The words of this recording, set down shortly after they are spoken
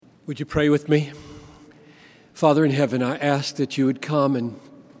Would you pray with me? Father in heaven, I ask that you would come and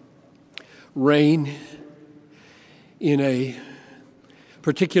reign in a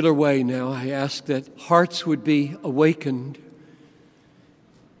particular way now. I ask that hearts would be awakened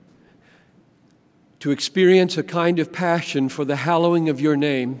to experience a kind of passion for the hallowing of your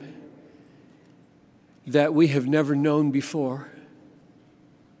name that we have never known before.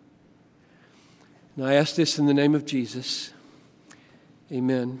 And I ask this in the name of Jesus.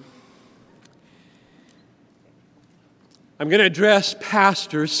 Amen. I'm going to address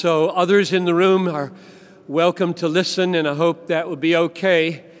pastors, so others in the room are welcome to listen, and I hope that will be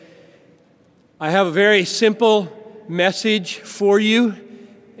okay. I have a very simple message for you,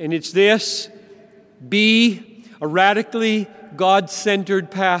 and it's this: be a radically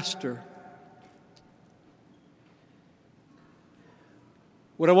God-centered pastor.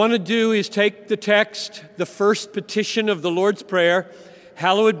 What I want to do is take the text, the first petition of the Lord's Prayer,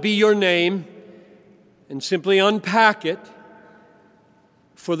 "Hallowed be your name," and simply unpack it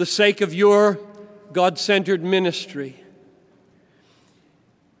for the sake of your God-centered ministry.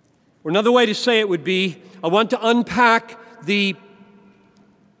 Or another way to say it would be, I want to unpack the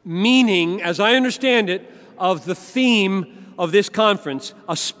meaning, as I understand it, of the theme of this conference: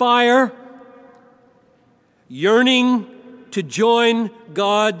 aspire, yearning to join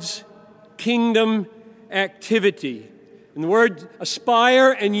God's kingdom activity. And the word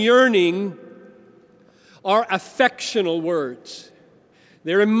aspire and yearning are affectional words.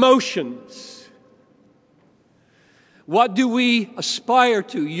 They're emotions. What do we aspire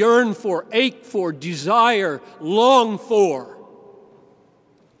to, yearn for, ache for, desire, long for?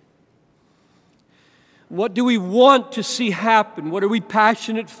 What do we want to see happen? What are we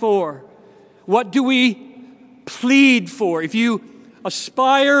passionate for? What do we plead for? If you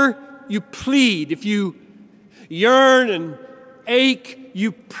aspire, you plead. If you yearn and ache,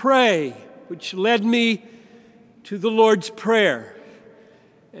 you pray, which led me to the Lord's Prayer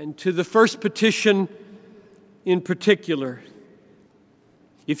and to the first petition in particular.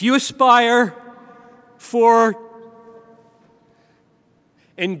 If you aspire for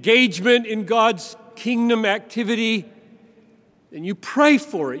engagement in God's kingdom activity, then you pray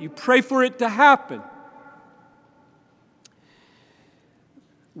for it. You pray for it to happen.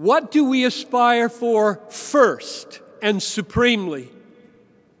 What do we aspire for first and supremely?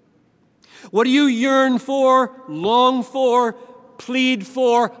 What do you yearn for, long for, plead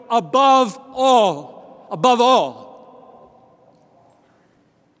for, above all? Above all.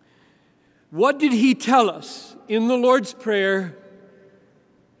 What did he tell us in the Lord's Prayer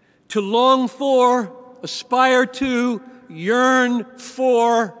to long for, aspire to, yearn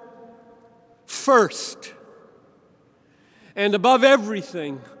for first? And above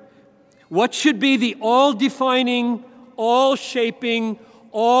everything, what should be the all-defining, all-shaping,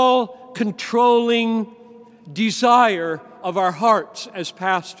 all-controlling desire of our hearts as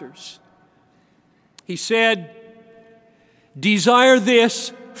pastors? He said, desire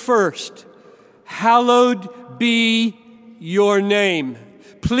this first: hallowed be your name.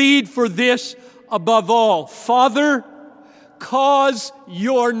 Plead for this above all. Father, cause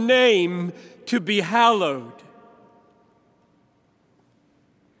your name to be hallowed.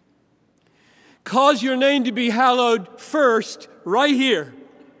 Cause your name to be hallowed first, right here.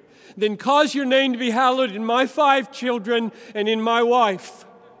 Then cause your name to be hallowed in my 5 children and in my wife.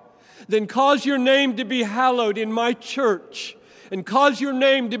 Then cause your name to be hallowed in my church. And cause your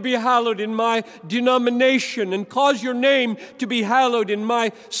name to be hallowed in my denomination. And cause your name to be hallowed in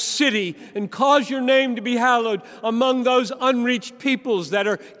my city. And cause your name to be hallowed among those unreached peoples that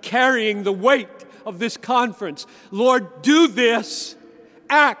are carrying the weight of this conference. Lord, do this.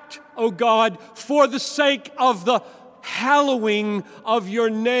 Act, O God, for the sake of the hallowing of your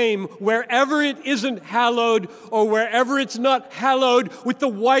name, wherever it isn't hallowed or wherever it's not hallowed with the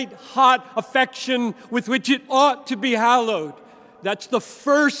white-hot affection with which it ought to be hallowed. That's the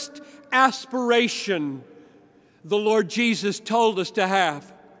first aspiration the Lord Jesus told us to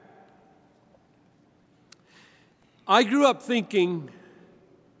have. I grew up thinking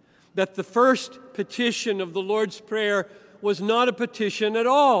that the first petition of the Lord's Prayer was not a petition at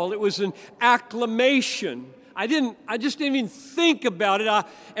all. It was an acclamation. I just didn't even think about it.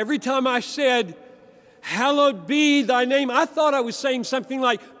 Every time I said, hallowed be thy name, I thought I was saying something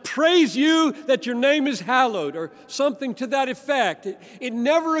like, praise you that your name is hallowed, or something to that effect. It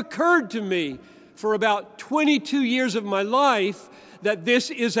never occurred to me for about 22 years of my life that this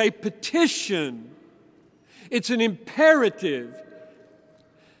is a petition. It's an imperative.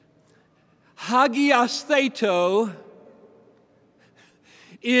 Hagias theto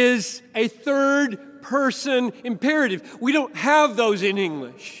is a third person imperative. We don't have those in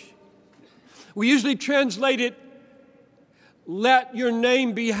English. We usually translate it, let your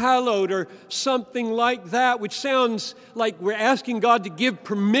name be hallowed, or something like that, which sounds like we're asking God to give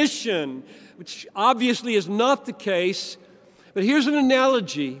permission, which obviously is not the case. But here's an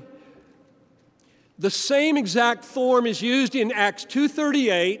analogy. The same exact form is used in Acts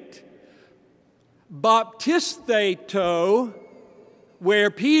 2:38, baptisteto,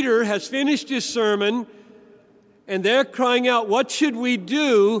 where Peter has finished his sermon, and they're crying out, what should we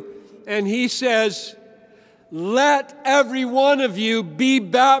do? And he says, let every one of you be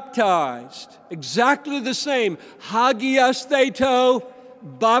baptized. Exactly the same. Hagiastheto,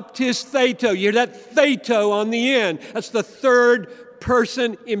 baptisteto. You hear that theto on the end. That's the third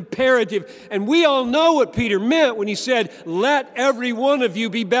person imperative. And we all know what Peter meant when he said, let every one of you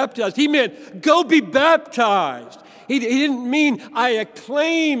be baptized. He meant, go be baptized. He didn't mean, I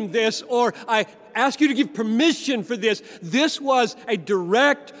acclaim this or I ask you to give permission for this. This was a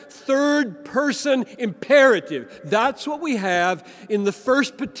direct third person imperative. That's what we have in the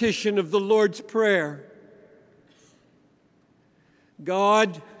first petition of the Lord's Prayer.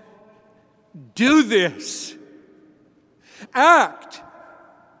 God, do this. Act.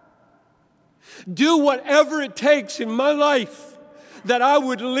 Do whatever it takes in my life that I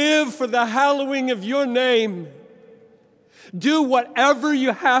would live for the hallowing of your name. Do whatever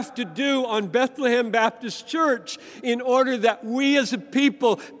you have to do on Bethlehem Baptist Church in order that we as a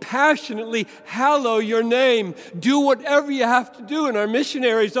people passionately hallow your name. Do whatever you have to do in our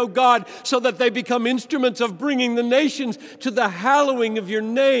missionaries, oh God, so that they become instruments of bringing the nations to the hallowing of your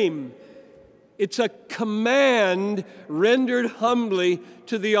name. It's a command rendered humbly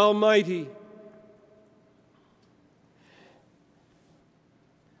to the Almighty.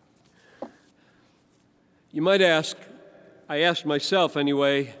 You might ask, I asked myself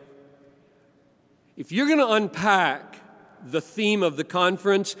anyway, if you're going to unpack the theme of the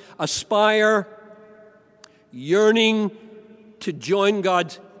conference, aspire, yearning to join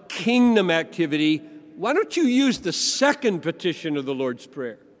God's kingdom activity, why don't you use the second petition of the Lord's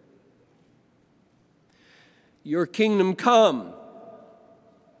Prayer? Your kingdom come.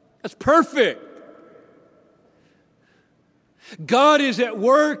 That's perfect. God is at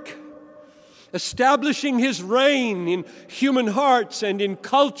work establishing his reign in human hearts and in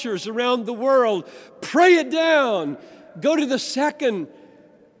cultures around the world. Pray it down. Go to the second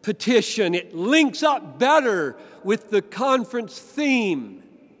petition. It links up better with the conference theme.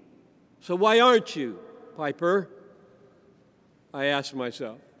 So why aren't you, Piper? I ask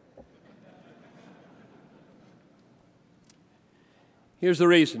myself. Here's the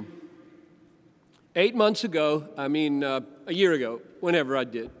reason. 8 months ago, a year ago, whenever I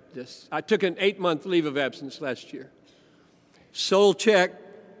did this, I took an 8-month leave of absence last year. Soul check,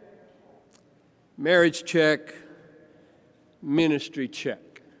 marriage check, ministry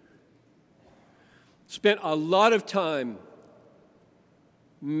check. Spent a lot of time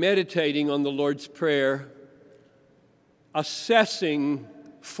meditating on the Lord's Prayer, assessing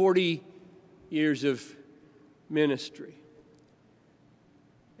 40 years of ministry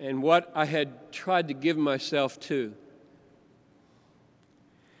and what I had tried to give myself to.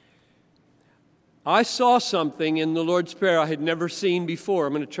 I saw something in the Lord's Prayer I had never seen before.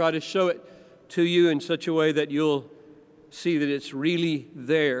 I'm going to try to show it to you in such a way that you'll see that it's really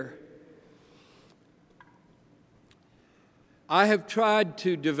there. I have tried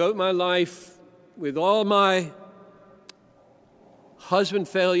to devote my life with all my husband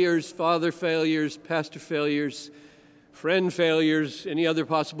failures, father failures, pastor failures, friend failures, any other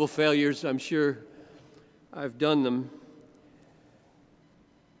possible failures. I'm sure I've done them.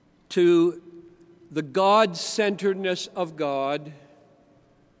 To the God-centeredness of God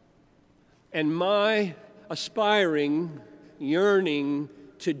and my aspiring, yearning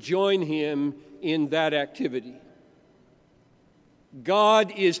to join him in that activity.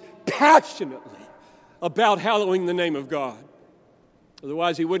 God is passionately about hallowing the name of God.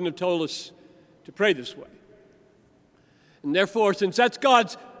 Otherwise, he wouldn't have told us to pray this way. And therefore, since that's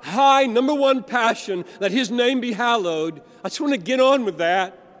God's high, number one passion, that his name be hallowed, I just want to get on with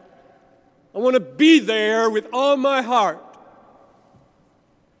that. I want to be there with all my heart.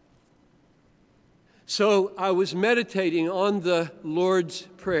 So I was meditating on the Lord's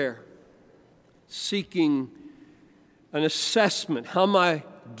Prayer, seeking an assessment. How am I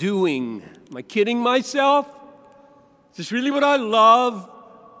doing? Am I kidding myself? Is this really what I love?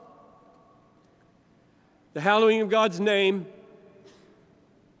 The hallowing of God's name,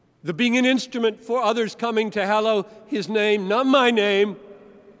 the being an instrument for others coming to hallow his name, not my name.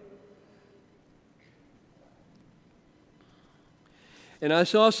 And I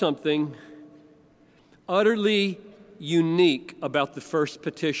saw something utterly unique about the first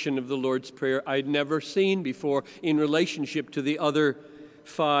petition of the Lord's Prayer I'd never seen before in relationship to the other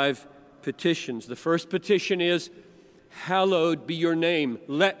 5 petitions. The first petition is, hallowed be your name.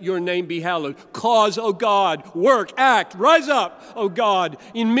 Let your name be hallowed. Cause, O God, work, act, rise up, O God,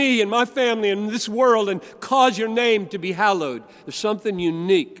 in me and my family and this world, and cause your name to be hallowed. There's something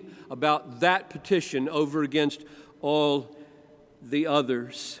unique about that petition over against all the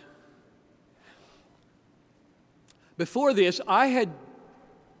others. Before this, I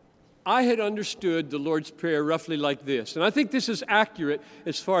had understood the Lord's Prayer roughly like this, and I think this is accurate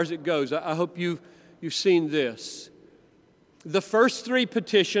as far as it goes. I hope you've seen this. The first 3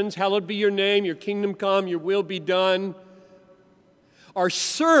 petitions, hallowed be your name, your kingdom come, your will be done, are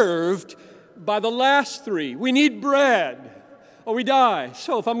served by the last 3. We need bread or we die.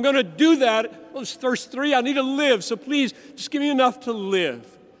 So if I'm going to do that, those first 3, I need to live. So please, just give me enough to live.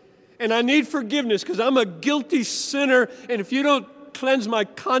 And I need forgiveness because I'm a guilty sinner. And if you don't cleanse my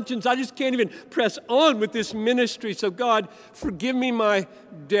conscience, I just can't even press on with this ministry. So God, forgive me my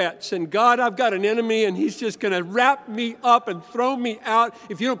debts. And God, I've got an enemy and he's just going to wrap me up and throw me out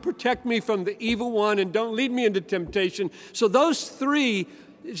if you don't protect me from the evil one and don't lead me into temptation. So those 3,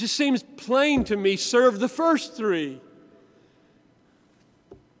 it just seems plain to me, serve the first 3.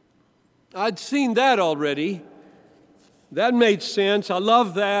 I'd seen that already. That made sense. I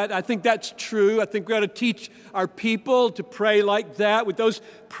love that. I think that's true. I think we ought to teach our people to pray like that with those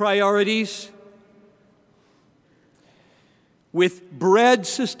priorities. With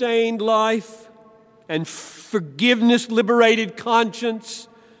bread-sustained life and forgiveness-liberated conscience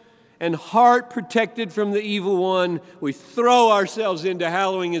and heart protected from the evil one, we throw ourselves into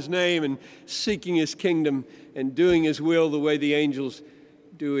hallowing his name and seeking his kingdom and doing his will the way the angels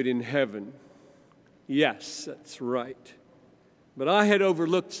do it in heaven. Yes, that's right. But I had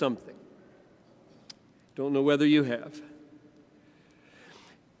overlooked something. Don't know whether you have.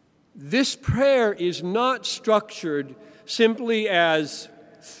 This prayer is not structured simply as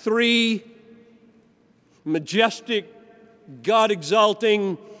 3 majestic,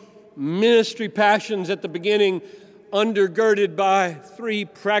 God-exalting ministry passions at the beginning, undergirded by 3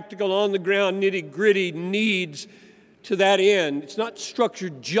 practical, on-the-ground, nitty-gritty needs to that end. It's not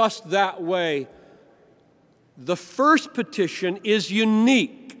structured just that way. The first petition is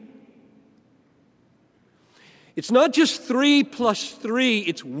unique. It's not just 3 plus 3,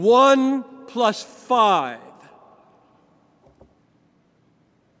 it's 1 plus 5.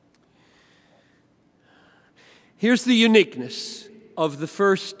 Here's the uniqueness of the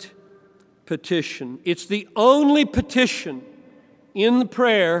first petition. It's the only petition in the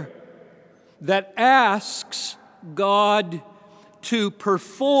prayer that asks God to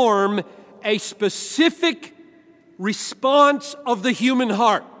perform a specific response of the human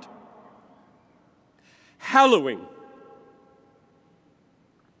heart. Hallowing,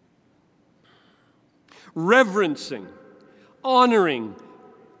 reverencing, honoring,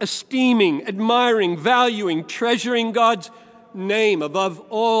 esteeming, admiring, valuing, treasuring God's name above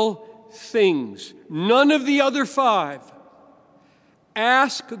all things. None of the other 5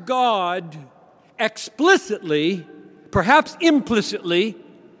 ask God explicitly, perhaps implicitly,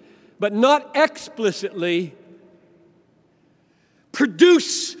 but not explicitly,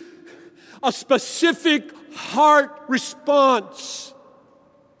 produce a specific heart response.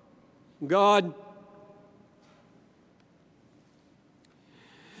 God,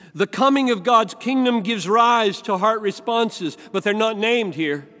 the coming of God's kingdom gives rise to heart responses, but they're not named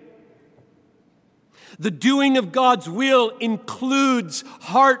here. The doing of God's will includes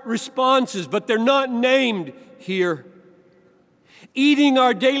heart responses, but they're not named here. Eating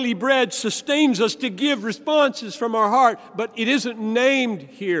our daily bread sustains us to give responses from our heart, but it isn't named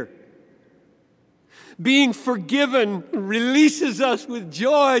here. Being forgiven releases us with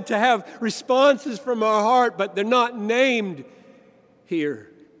joy to have responses from our heart, but they're not named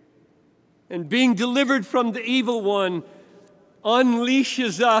here. And being delivered from the evil one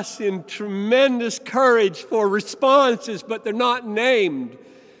unleashes us in tremendous courage for responses, but they're not named.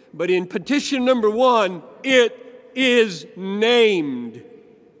 But in petition number 1, it is named.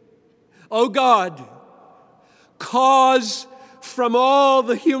 Oh God, cause from all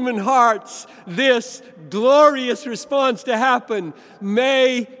the human hearts this glorious response to happen.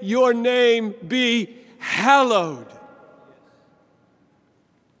 May your name be hallowed.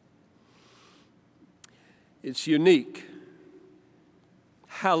 It's unique.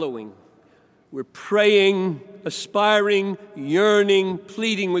 Hallowing. We're praying, aspiring, yearning,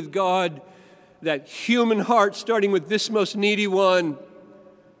 pleading with God that human heart, starting with this most needy one,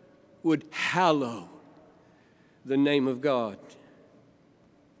 would hallow the name of God.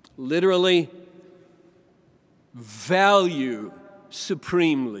 Literally, value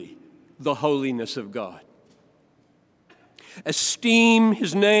supremely the holiness of God. Esteem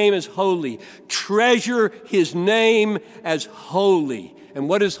His name as holy. Treasure His name as holy. And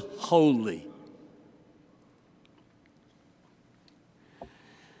what is holy?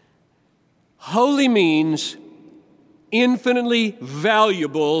 Holy means infinitely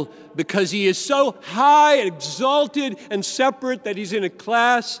valuable because He is so high, exalted, and separate that He's in a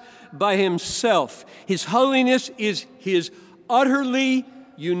class by Himself. His holiness is His utterly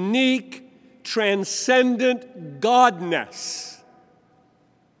unique, transcendent godness.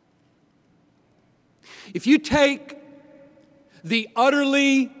 If you take the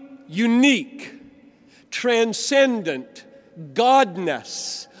utterly unique, transcendent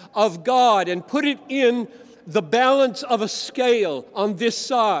godness of God and put it in the balance of a scale on this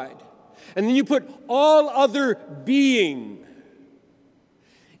side, and then you put all other being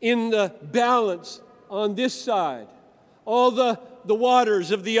in the balance on this side, all the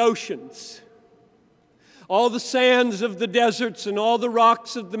waters of the oceans, all the sands of the deserts and all the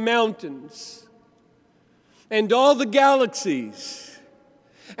rocks of the mountains, and all the galaxies,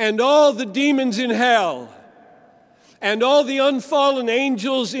 and all the demons in hell, and all the unfallen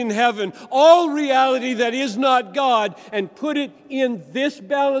angels in heaven, all reality that is not God, and put it in this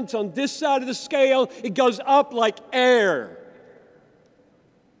balance on this side of the scale, it goes up like air.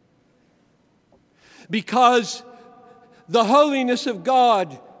 Because the holiness of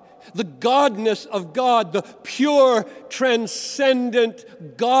God, the godness of God, the pure,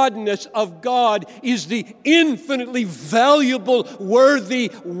 transcendent godness of God is the infinitely valuable,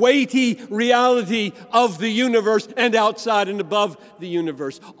 worthy, weighty reality of the universe and outside and above the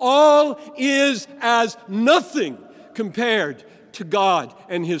universe. All is as nothing compared to God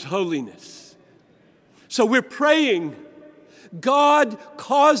and His holiness. So we're praying, God,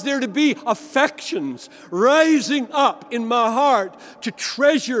 cause there to be affections rising up in my heart to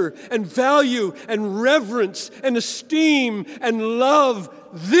treasure and value and reverence and esteem and love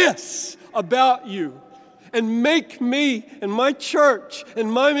this about you. And make me and my church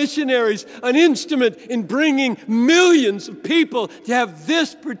and my missionaries an instrument in bringing millions of people to have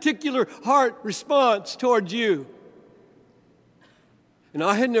this particular heart response towards you. And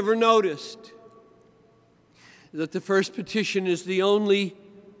I had never noticed that the first petition is the only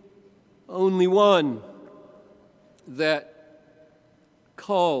one that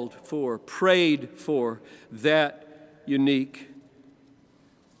called for, prayed for that unique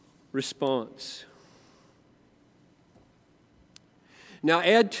response. Now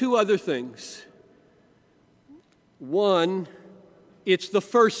add two other things. One, it's the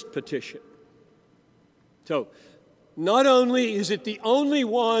first petition. So, not only is it the only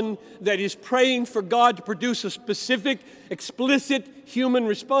one that is praying for God to produce a specific, explicit human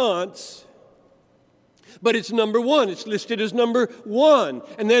response, but it's number one. It's listed as number one.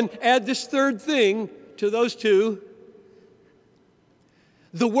 And then add this third thing to those two.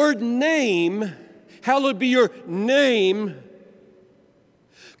 The word name, hallowed be your name,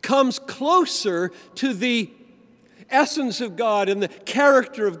 comes closer to the essence of God and the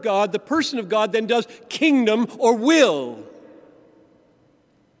character of God, the person of God, than does kingdom or will.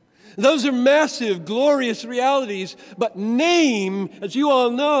 Those are massive, glorious realities, but name, as you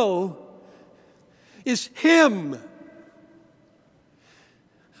all know, is Him.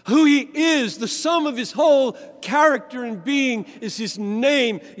 Who He is, the sum of His whole character and being is His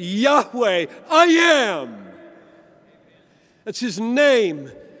name, Yahweh, I am. That's His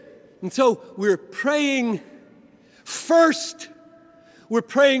name. And so we're praying first, we're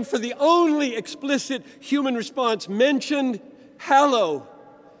praying for the only explicit human response mentioned, hallow.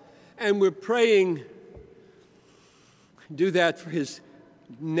 And we're praying, do that for His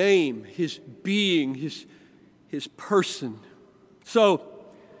name, His being, His person. So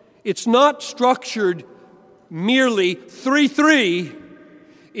it's not structured merely 3-3,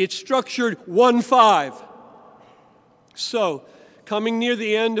 it's structured 1-5. So, coming near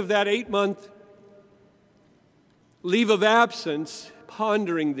the end of that 8-month leave of absence,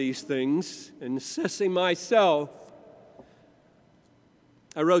 pondering these things and assessing myself,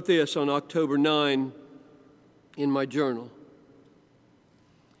 I wrote this on October 9 in my journal.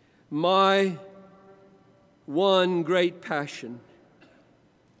 My one great passion,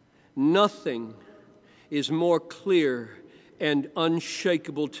 nothing is more clear and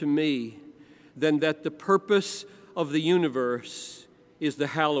unshakable to me than that the purpose of the universe is the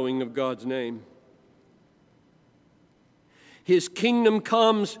hallowing of God's name. His kingdom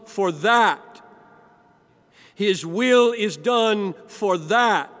comes for that. His will is done for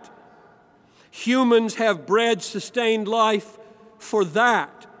that. Humans have bread, sustained life for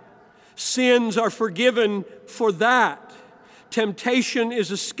that. Sins are forgiven for that. Temptation is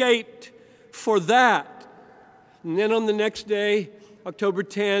escaped for that. And then on the next day, October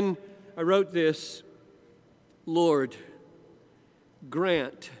 10, I wrote this: Lord,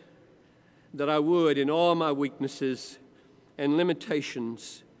 grant that I would, in all my weaknesses and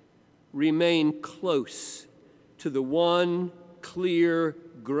limitations, remain close to the one clear,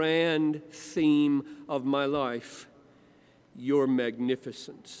 grand theme of my life, your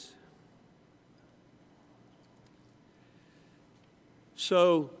magnificence.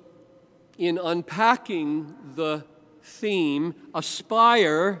 So, in unpacking the theme,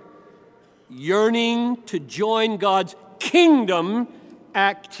 aspire, yearning to join God's kingdom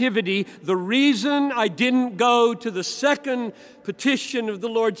activity. The reason I didn't go to the second petition of the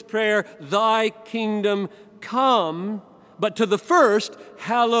Lord's Prayer, thy kingdom come, but to the first,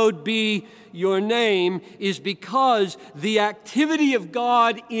 hallowed be your name, is because the activity of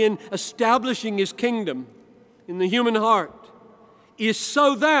God in establishing his kingdom in the human heart is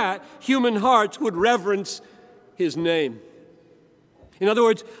so that human hearts would reverence his name. In other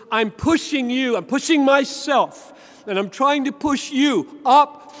words, I'm pushing myself, and I'm trying to push you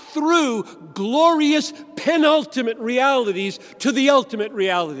up through glorious penultimate realities to the ultimate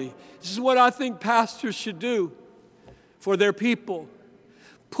reality. This is what I think pastors should do for their people.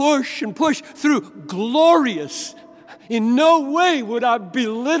 Push and push through glorious. In no way would I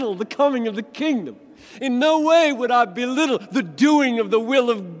belittle the coming of the kingdom. In no way would I belittle the doing of the will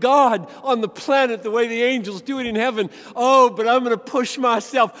of God on the planet the way the angels do it in heaven. Oh, but I'm going to push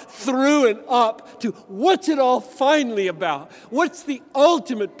myself through and up to what's it all finally about? What's the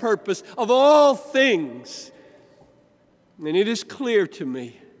ultimate purpose of all things? And it is clear to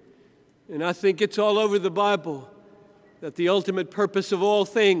me, and I think it's all over the Bible, that the ultimate purpose of all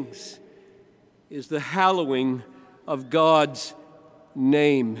things is the hallowing of God's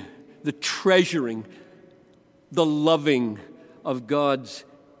name, the treasuring, the loving of God's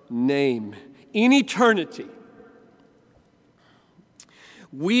name. In eternity,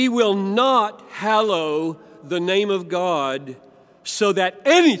 we will not hallow the name of God so that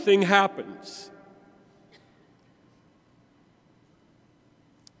anything happens.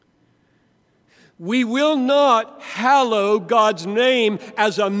 We will not hallow God's name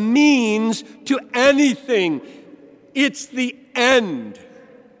as a means to anything. It's the end.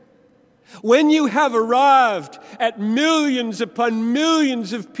 When you have arrived at millions upon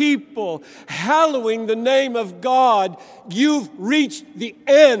millions of people hallowing the name of God, you've reached the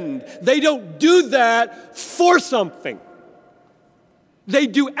end. They don't do that for something. They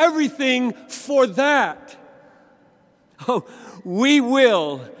do everything for that. Oh, we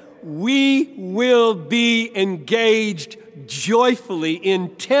will be engaged joyfully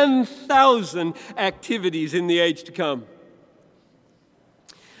in 10,000 activities in the age to come.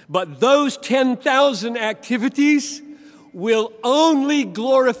 But those 10,000 activities will only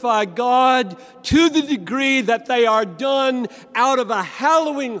glorify God to the degree that they are done out of a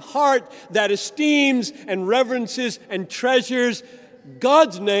hallowing heart that esteems and reverences and treasures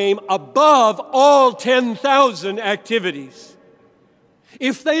God's name above all 10,000 activities.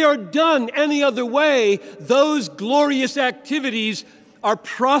 If they are done any other way, those glorious activities are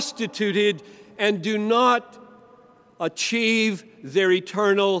prostituted and do not achieve their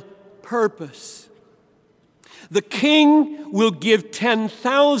eternal purpose. The king will give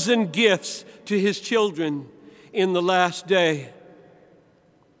 10,000 gifts to his children in the last day.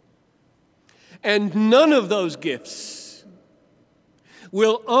 And none of those gifts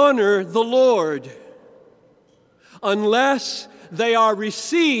will honor the Lord unless they are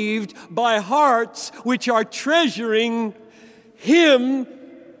received by hearts which are treasuring him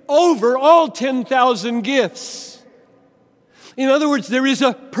over all 10,000 gifts. In other words, there is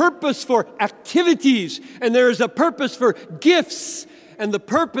a purpose for activities and there is a purpose for gifts. And the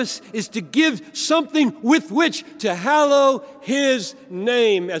purpose is to give something with which to hallow his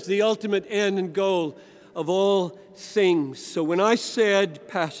name as the ultimate end and goal of all things. So when I said,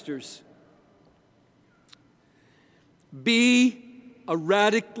 pastors, be a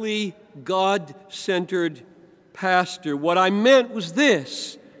radically God-centered pastor, what I meant was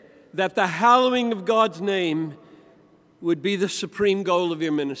this, that the hallowing of God's name would be the supreme goal of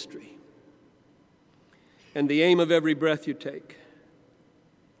your ministry and the aim of every breath you take.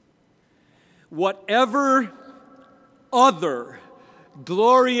 Whatever other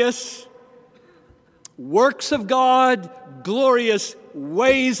glorious works of God, glorious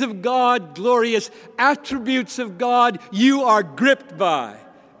ways of God, glorious attributes of God you are gripped by,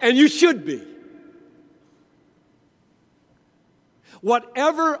 and you should be.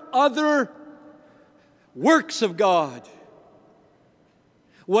 Whatever other works of God,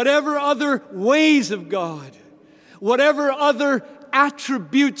 whatever other ways of God, whatever other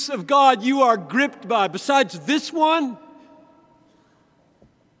attributes of God you are gripped by, besides this one,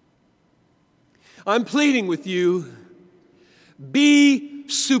 I'm pleading with you, be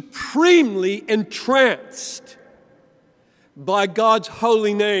supremely entranced by God's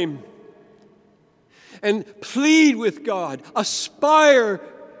holy name. And plead with God, aspire,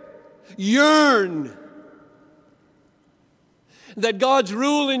 yearn that God's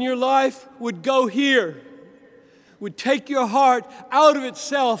rule in your life would go here, would take your heart out of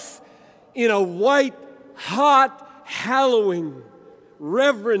itself in a white, hot, hallowing,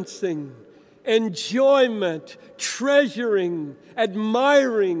 reverencing, enjoyment, treasuring,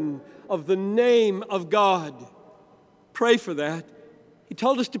 admiring of the name of God. Pray for that. He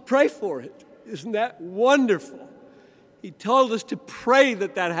told us to pray for it. Isn't that wonderful? He told us to pray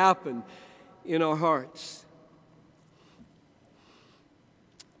that that happen in our hearts.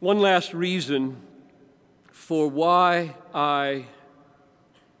 One last reason for why I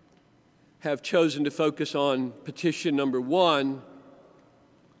have chosen to focus on petition number 1,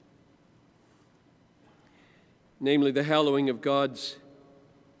 namely the hallowing of God's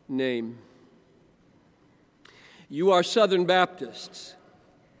name. You are Southern Baptists,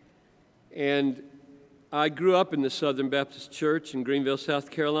 and I grew up in the Southern Baptist Church in Greenville,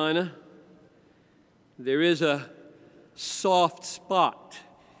 South Carolina. There is a soft spot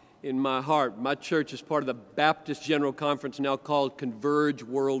in my heart. My church is part of the Baptist General Conference, now called Converge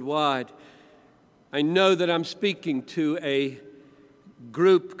Worldwide. I know that I'm speaking to a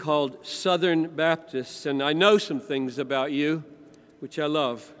group called Southern Baptists, and I know some things about you, which I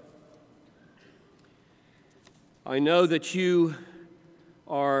love. I know that you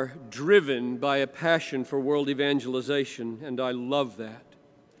are driven by a passion for world evangelization, and I love that.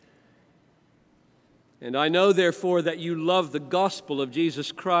 And I know, therefore, that you love the gospel of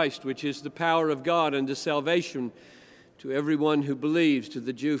Jesus Christ, which is the power of God unto salvation to everyone who believes, to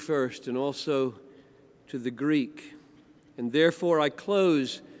the Jew first and also to the Greek. And therefore, I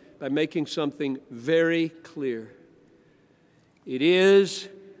close by making something very clear. It is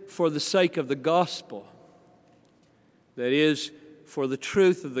for the sake of the gospel, that is, for the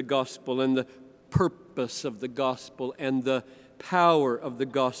truth of the gospel and the purpose of the gospel and the power of the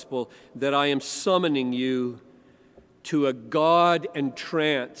gospel, that I am summoning you to a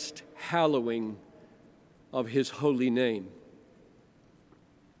God-entranced hallowing of His holy name.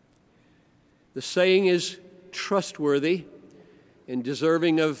 The saying is trustworthy and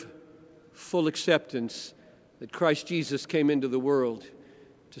deserving of full acceptance, that Christ Jesus came into the world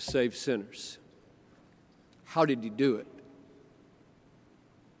to save sinners. How did He do it?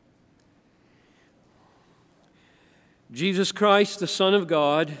 Jesus Christ, the Son of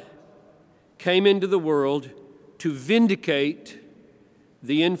God, came into the world to vindicate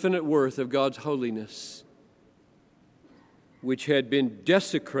the infinite worth of God's holiness, which had been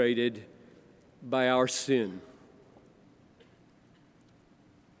desecrated by our sin,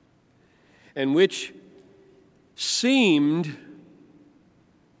 and which seemed,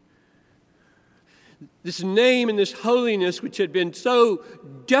 this name and this holiness which had been so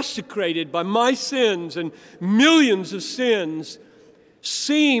desecrated by my sins and millions of sins,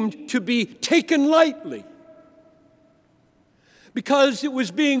 seemed to be taken lightly, because it was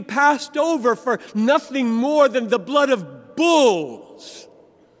being passed over for nothing more than the blood of bulls.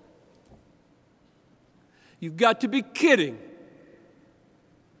 You've got to be kidding.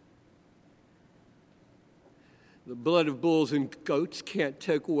 The blood of bulls and goats can't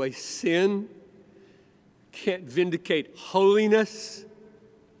take away sin, can't vindicate holiness.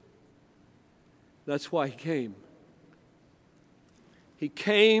 That's why He came. He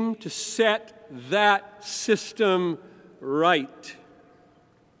came to set that system right.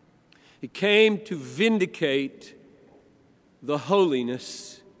 He came to vindicate the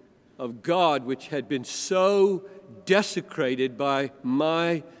holiness of God, which had been so desecrated by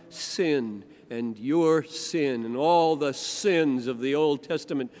my sin and your sin and all the sins of the Old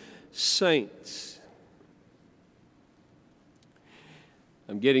Testament saints.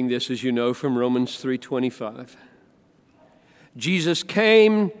 I'm getting this, as you know, from Romans 3:25. Jesus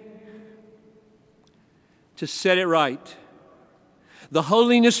came to set it right. The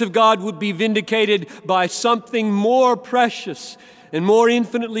holiness of God would be vindicated by something more precious and more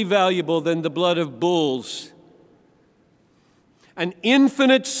infinitely valuable than the blood of bulls. An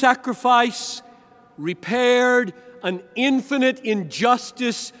infinite sacrifice repaired an infinite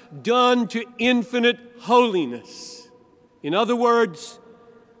injustice done to infinite holiness. In other words,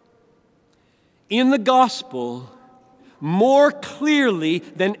 in the gospel, more clearly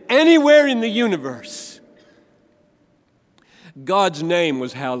than anywhere in the universe, God's name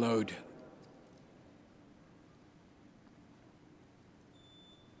was hallowed.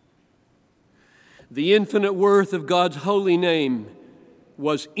 The infinite worth of God's holy name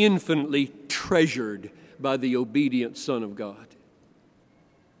was infinitely treasured by the obedient Son of God.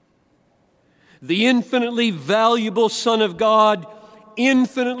 The infinitely valuable Son of God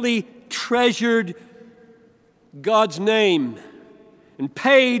infinitely treasured God's name and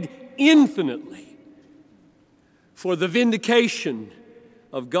paid infinitely for the vindication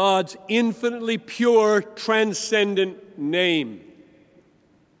of God's infinitely pure, transcendent name.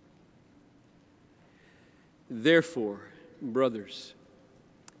 Therefore, brothers,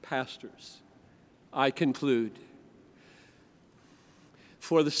 pastors, I conclude,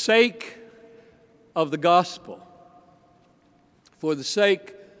 for the sake of the gospel, for the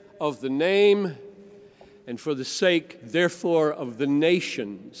sake of the name, and for the sake, therefore, of the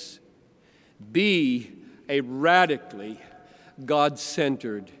nations, be a radically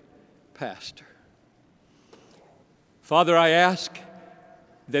God-centered pastor. Father, I ask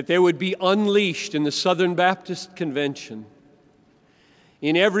that there would be unleashed in the Southern Baptist Convention,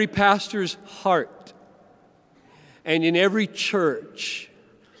 in every pastor's heart, and in every church,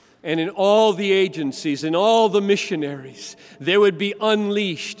 and in all the agencies, and all the missionaries, there would be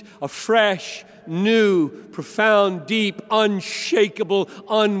unleashed a fresh, new, profound, deep, unshakable,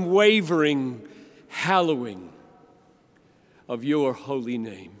 unwavering hallowing of your holy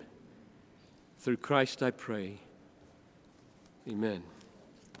name. Through Christ I pray. Amen.